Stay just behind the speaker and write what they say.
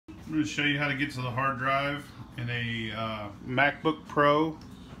I'm going to show you how to get to the hard drive in a Mac Book Pro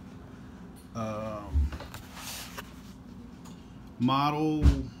model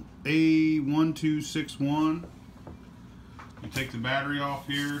A1261. You take the battery off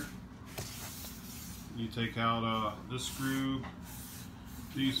here. You take out this screw,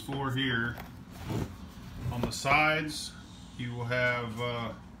 these four here. On the sides, you will have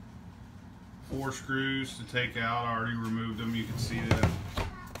 4 screws to take out. I already removed them. You can see that.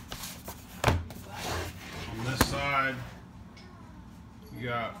 On this side, you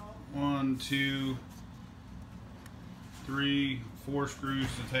got 1, 2, 3, 4 screws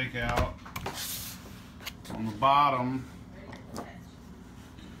to take out. On the bottom,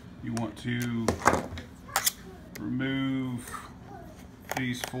 you want to remove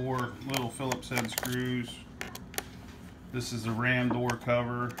these 4 little Phillips head screws. This is the RAM door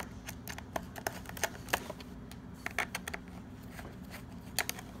cover.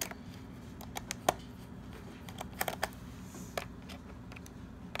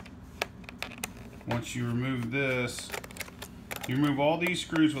 Once you remove this, you remove all these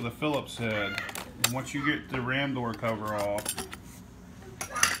screws with a Phillips head. And once you get the RAM door cover off,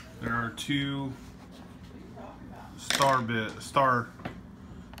 there are 2 star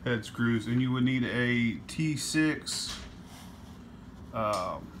head screws, and you would need a T6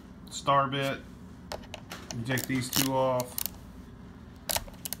 star bit. You take these 2 off.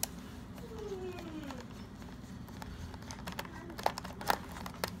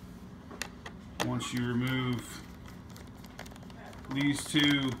 Once you remove these 2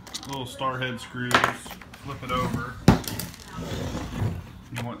 little star head screws, flip it over.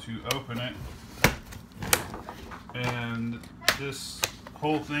 You want to open it, and this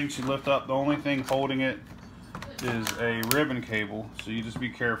whole thing should lift up. The only thing holding it is a ribbon cable, so you just be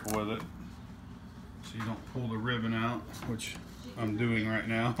careful with it so you don't pull the ribbon out, which I'm doing right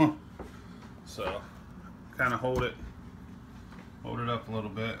now. So kind of hold it up a little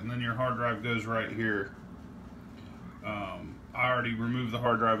bit, and then your hard drive goes right here. I already removed the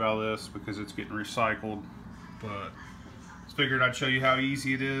hard drive out of this because it's getting recycled, but I figured I'd show you how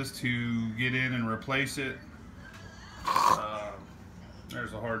easy it is to get in and replace it.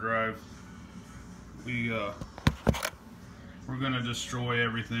 There's the hard drive. We're going to destroy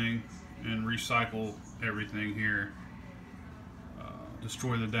everything and recycle everything here.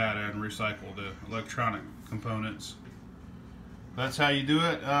 Destroy the data and recycle the electronic components. That's how you do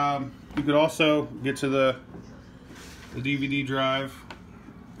it. You could also get to the DVD drive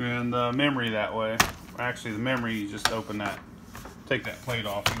and the memory that way. Actually, the memory, you just open that, take that plate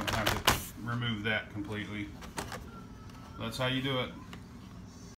off. You don't have to remove that completely. That's how you do it.